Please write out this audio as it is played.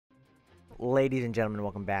Ladies and gentlemen,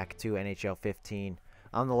 welcome back to NHL 15.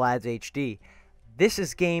 I'm Theladzhd HD. This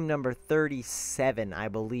is game number 37, I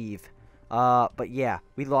believe. But yeah,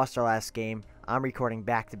 we lost our last game. I'm recording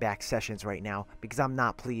back-to-back sessions right now because I'm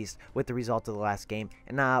not pleased with the result of the last game.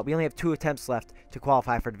 And we only have 2 attempts left to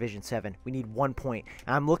qualify for Division 7. We need 1 point.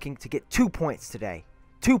 And I'm looking to get 2 points today.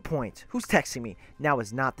 2 points. Who's texting me? Now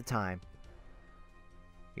is not the time.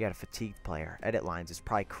 We got a fatigued player. Edit lines is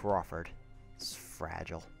probably Crawford. It's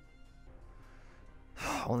fragile.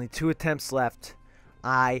 Only 2 attempts left.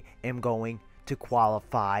 I am going to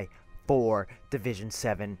qualify for Division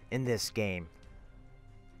 7 in this game.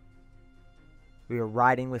 We are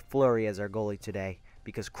riding with Fleury as our goalie today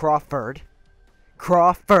because Crawford,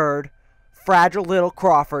 fragile little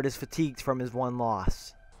Crawford is fatigued from his 1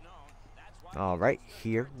 loss. Alright,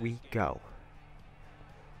 here we go.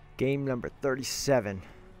 Game number 37.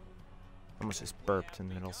 Almost just burped in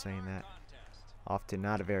the middle saying that. Off to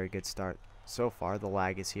not a very good start. So far, the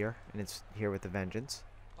lag is here, and it's here with a vengeance.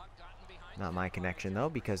 Not my connection, though,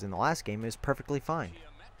 because in the last game, it was perfectly fine.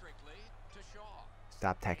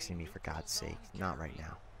 Stop texting me, for God's sake. Not right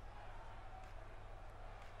now.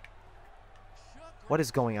 What is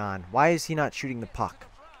going on? Why is he not shooting the puck?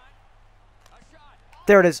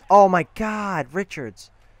 There it is. Oh, my God. Richards.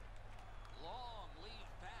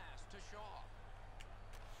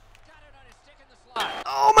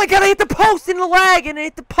 Oh my God, I hit the post in the lag, and I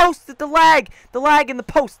hit the post at the lag. The lag in the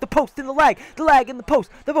post in the lag, the lag in the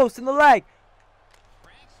post in the lag.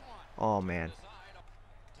 Oh man.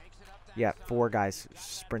 Yeah, 4 guys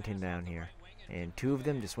sprinting down here. And 2 of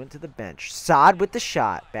them just went to the bench. Sod with the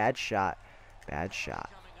shot. Bad shot. Bad shot.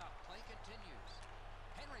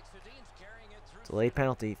 Delayed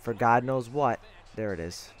penalty for God knows what. There it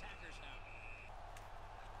is.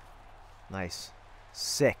 Nice.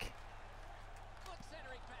 Sick.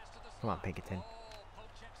 Come on, Pinkerton.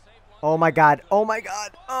 Oh, my God. Oh, my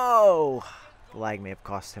God. Oh. The lag may have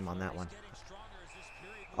cost him on that one.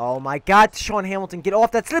 Oh, my God. Sean Hamilton, get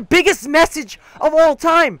off. That's the biggest message of all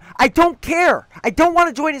time. I don't care. I don't want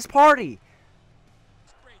to join his party.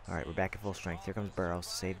 All right, we're back at full strength. Here comes Burrows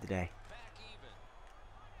to save the day.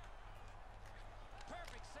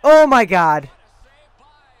 Oh, my God.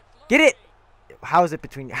 Get it. How is it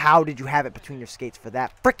between... How did you have it between your skates for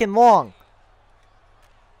that freaking long?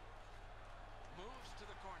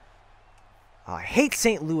 Oh, I hate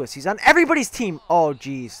St. Louis. He's on everybody's team. Oh,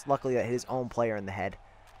 geez. Luckily, that hit his own player in the head.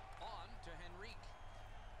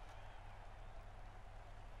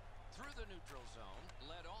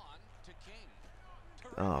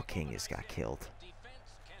 Oh, King just got killed.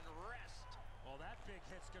 Well, that big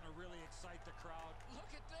hit's going to really excite the crowd.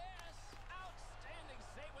 Look at this. Outstanding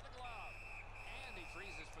save with a glove. And he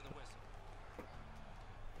freezes for the whistle.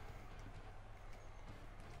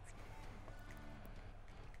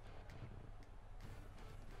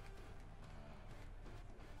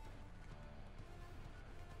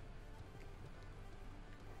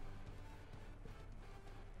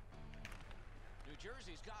 New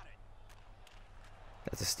Jersey's got it.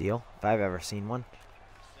 That's a steal, if I've ever seen one.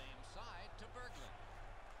 Same side to Berglund.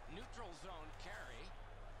 Neutral zone carry.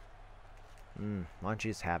 Why don't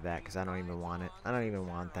you just have that, because I don't even want it. I don't even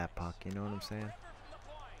want that puck, you know what I'm saying?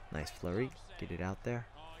 Nice Fleury. Get it out there.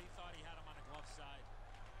 Oh, he thought he had him on the glove side.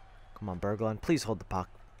 Come on, Berglund. Please hold the puck.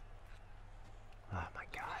 Oh, my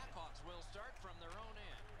God. Blackhawks will start from their own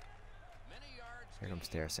end. Many yards. Here comes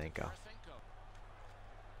Tarasenko.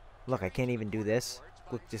 Look, I can't even do this.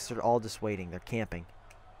 Look, they're all just waiting. They're camping.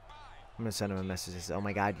 I'm going to send him a message that says, oh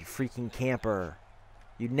my God, you freaking camper.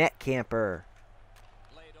 You net camper.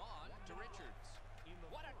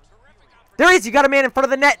 There it is. You got a man in front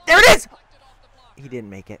of the net. There it is. He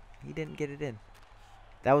didn't make it. He didn't get it in.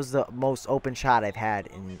 That was the most open shot I've had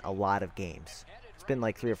in a lot of games. It's been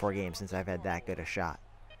like 3 or 4 games since I've had that good a shot.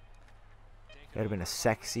 It would have been a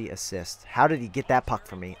sexy assist. How did he get that puck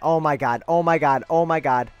from me? Oh my God. Oh my God. Oh my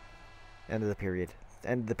God. End of the period.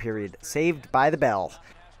 End of the period. Saved by the bell.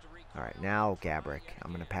 All right, now Gabrick.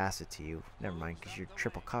 I'm going to pass it to you. Never mind, because you're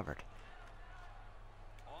triple covered.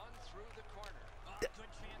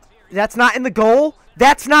 That's not in the goal?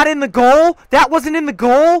 That's not in the goal? That wasn't in the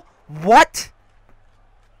goal? What?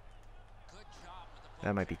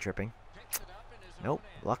 That might be tripping. Nope,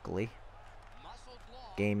 luckily.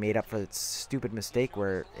 Game made up for its stupid mistake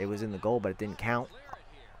where it was in the goal, but it didn't count.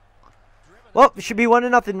 Well, it should be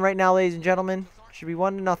 1-0 right now, ladies and gentlemen. Should be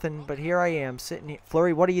 1-0, but here I am sitting here.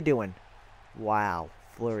 Fleury, what are you doing? Wow,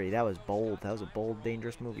 Fleury, that was bold. That was a bold,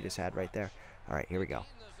 dangerous move you just had right there. All right, here we go.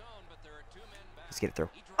 Let's get it through.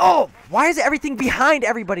 Oh, why is everything behind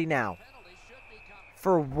everybody now?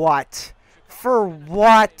 For what? For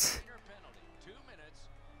what?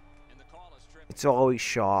 It's always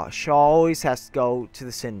Shaw. Shaw always has to go to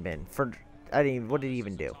the sin bin. For what did he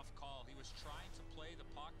even do?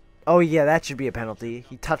 Oh, yeah, that should be a penalty.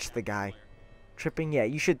 He touched the guy. Tripping, yeah,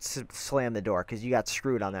 you should slam the door because you got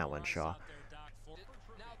screwed on that one, Shaw.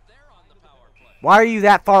 Why are you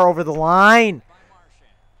that far over the line?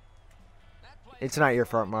 It's not your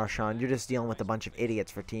fault, Marchand. You're just dealing with a bunch of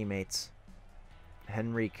idiots for teammates.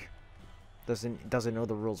 Henrique doesn't know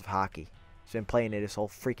the rules of hockey. He's been playing it his whole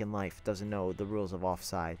freaking life. Doesn't know the rules of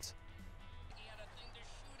offsides.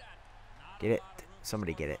 Get it?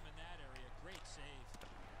 Somebody get it.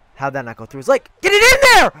 How'd that not go through his leg? Get it in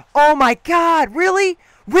there! Oh my god, really?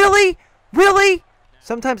 Really? Really?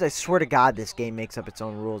 Sometimes I swear to God this game makes up its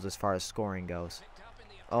own rules as far as scoring goes.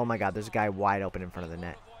 Oh my god, there's a guy wide open in front of the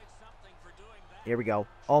net. Here we go.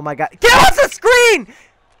 Oh my god. Get off the screen!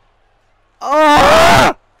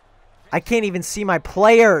 Oh! I can't even see my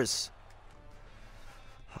players.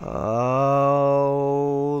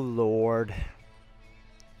 Oh, Lord.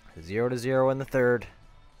 0-0 in the third.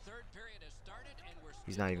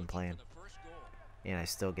 He's not even playing. And I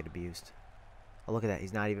still get abused. Oh, look at that.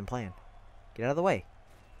 He's not even playing. Get out of the way.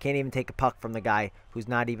 Can't even take a puck from the guy who's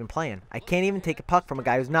not even playing. I can't even take a puck from a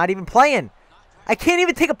guy who's not even playing. I can't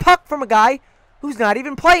even take a puck from a guy who's not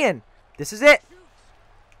even playing. This is it.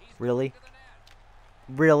 Really?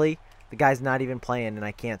 Really? The guy's not even playing and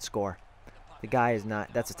I can't score. The guy is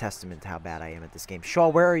not. That's a testament to how bad I am at this game. Shaw,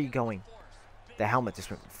 where are you going? The helmet just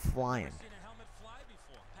went flying.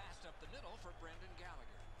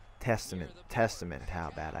 Testament at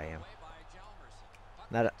how bad I am.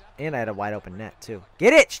 And I had a wide open net too.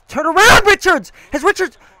 Get it! Turn around, Richards! Has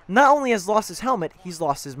Richards not only has lost his helmet, he's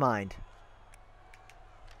lost his mind.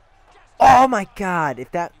 Oh my god!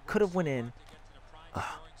 If that could have went in.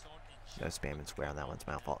 Oh, no spam and square on that one. It's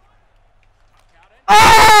my fault.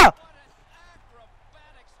 Ah!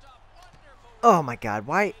 Oh my god!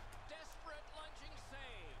 Why?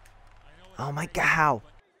 Oh my god! How?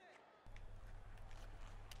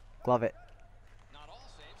 Glove it.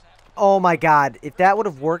 Oh my god. If that would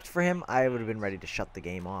have worked for him, I would have been ready to shut the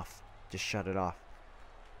game off. Just shut it off.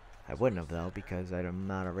 I wouldn't have, though, because I'm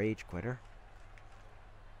not a rage quitter.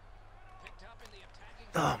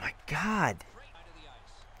 Oh my god.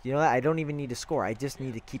 You know what? I don't even need to score. I just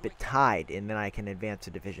need to keep it tied, and then I can advance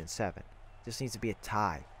to Division 7. Just needs to be a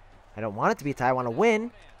tie. I don't want it to be a tie. I want to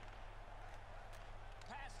win.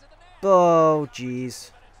 Oh,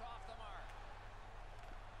 jeez.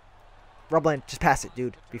 Rublin, just pass it,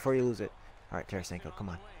 dude, before you lose it. All right, Tarasenko, come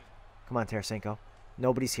on. Come on, Tarasenko.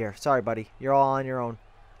 Nobody's here. Sorry, buddy. You're all on your own.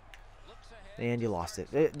 And you lost it.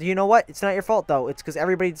 You know what? It's not your fault, though. It's because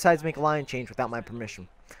everybody decides to make a line change without my permission.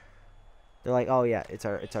 They're like, oh, yeah, it's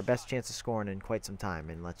our best chance of scoring in quite some time,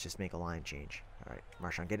 and let's just make a line change. All right,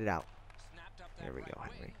 Marchand, get it out. There we go,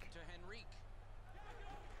 Henrique.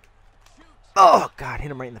 Oh, God, hit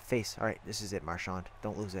him right in the face. All right, this is it, Marchand.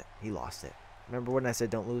 Don't lose it. He lost it. Remember when I said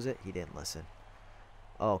don't lose it? He didn't listen.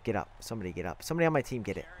 Oh, get up. Somebody get up. Somebody on my team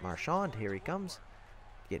get it. Marchand, here he comes.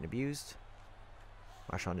 Getting abused.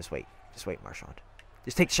 Marchand, just wait. Just wait, Marchand.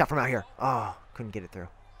 Just take the shot from out here. Oh, couldn't get it through.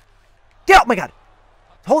 Get out! Oh, my God.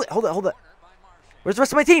 Hold it, hold it, hold it. Where's the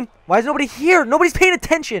rest of my team? Why is nobody here? Nobody's paying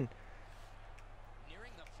attention.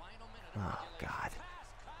 Oh, God.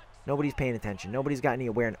 Nobody's paying attention. Nobody's got any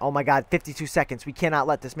awareness. Oh, my God. 52 seconds. We cannot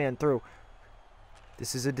let this man through.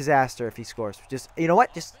 This is a disaster if he scores. Just, you know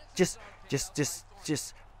what? Just.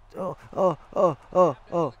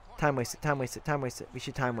 Oh. Time wasted, time wasted, time wasted. We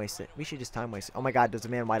should time waste it. We should just time waste it. Oh my god, there's a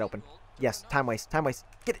man wide open. Yes, time waste, time waste.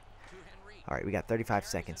 Get it. Alright, we got 35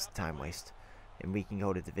 seconds to time waste. And we can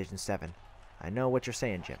go to Division 7. I know what you're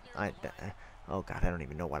saying, Jim. Oh god, I don't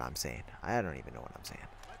even know what I'm saying. I don't even know what I'm saying.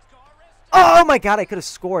 Oh my god, I could have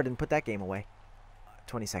scored and put that game away.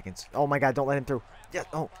 20 seconds. Oh my god, don't let him through. Yeah,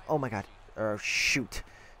 oh my god. Shoot.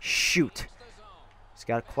 Shoot. He's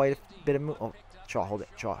got quite a bit of move. Oh, Shaw, hold it.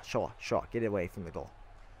 Shaw. Get it away from the goal.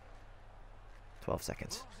 12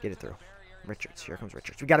 seconds. Get it through. Richards. Here comes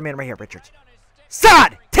Richards. We got a man right here, Richards.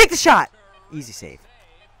 Sod! Take the shot! Easy save.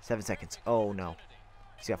 7 seconds. Oh, no.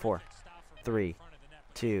 He's got 4, 3,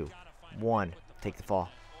 2, 1. Take the fall.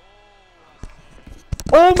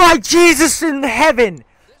 Oh, my Jesus in heaven!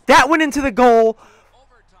 That went into the goal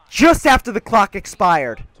just after the clock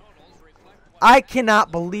expired. I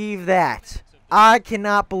cannot believe that. I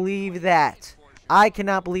cannot believe that. I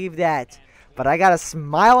cannot believe that. But I got a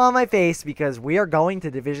smile on my face because we are going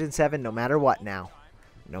to Division 7 no matter what now.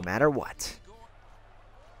 No matter what.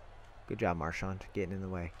 Good job, Marchand, getting in the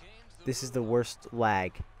way. This is the worst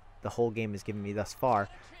lag the whole game has given me thus far.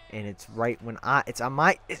 And it's right when it's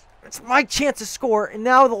my chance to score. And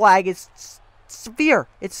now the lag is severe.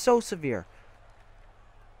 It's so severe.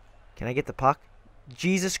 Can I get the puck?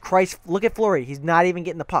 Jesus Christ. Look at Fleury. He's not even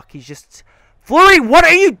getting the puck. He's just... Fleury, what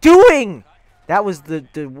are you doing? That was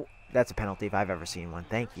that's a penalty if I've ever seen one.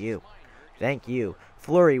 Thank you. Thank you.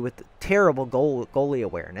 Fleury with terrible goalie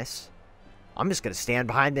awareness. I'm just going to stand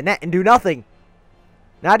behind the net and do nothing.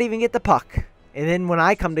 Not even get the puck. And then when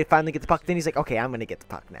I come to finally get the puck, then he's like, okay, I'm going to get the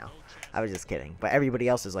puck now. I was just kidding. But everybody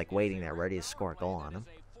else is like waiting there, ready to score a goal on him.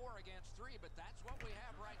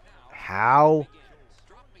 How?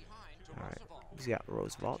 Alright, he's got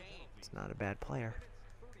Roosevelt. It's not a bad player.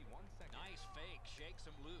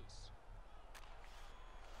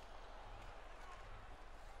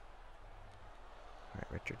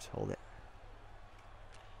 Alright, Richards, hold it.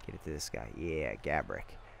 Get it to this guy. Yeah,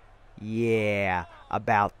 Gabrick. Yeah,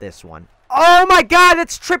 about this one. Oh my god,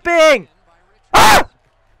 it's tripping! Ah!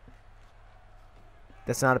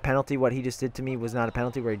 That's not a penalty. What he just did to me was not a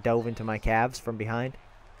penalty where he dove into my calves from behind.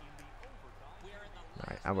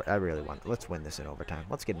 Alright, I really want... Let's win this in overtime.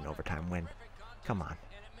 Let's get an overtime win. Come on.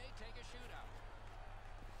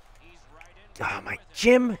 Oh my...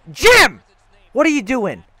 Jim! Jim! What are you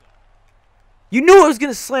doing? You knew it was going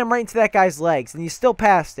to slam right into that guy's legs, and you still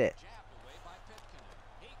passed it.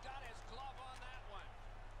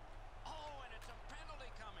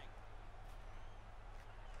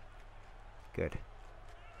 Good.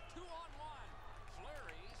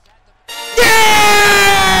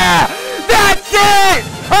 Yeah! That's it!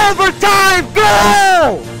 Overtime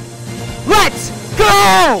goal! Let's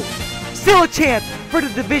go! Still a chance for the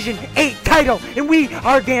Division 8 title, and we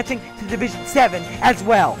are advancing to Division 7 as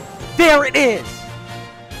well. There it is!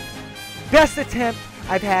 Best attempt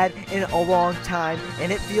I've had in a long time,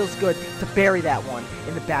 and it feels good to bury that one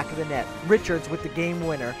in the back of the net. Richards with the game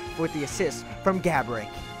winner with the assist from Gabrick.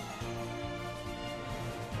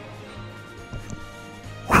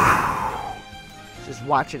 Just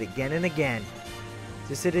watch it again and again. Is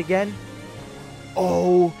this it again?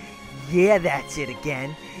 Oh, yeah, that's it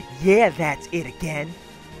again. Yeah, that's it again.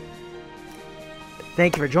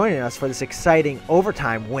 Thank you for joining us for this exciting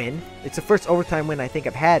overtime win. It's the first overtime win I think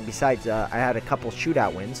I've had, besides I had a couple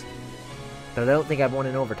shootout wins. But I don't think I've won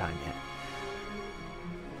in overtime yet.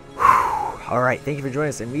 Alright, thank you for joining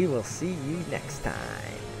us, and we will see you next time.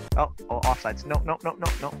 Oh, offsides. No.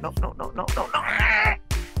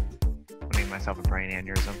 I'm giving myself a brain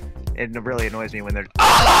aneurysm. It really annoys me when they're...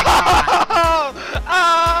 Oh!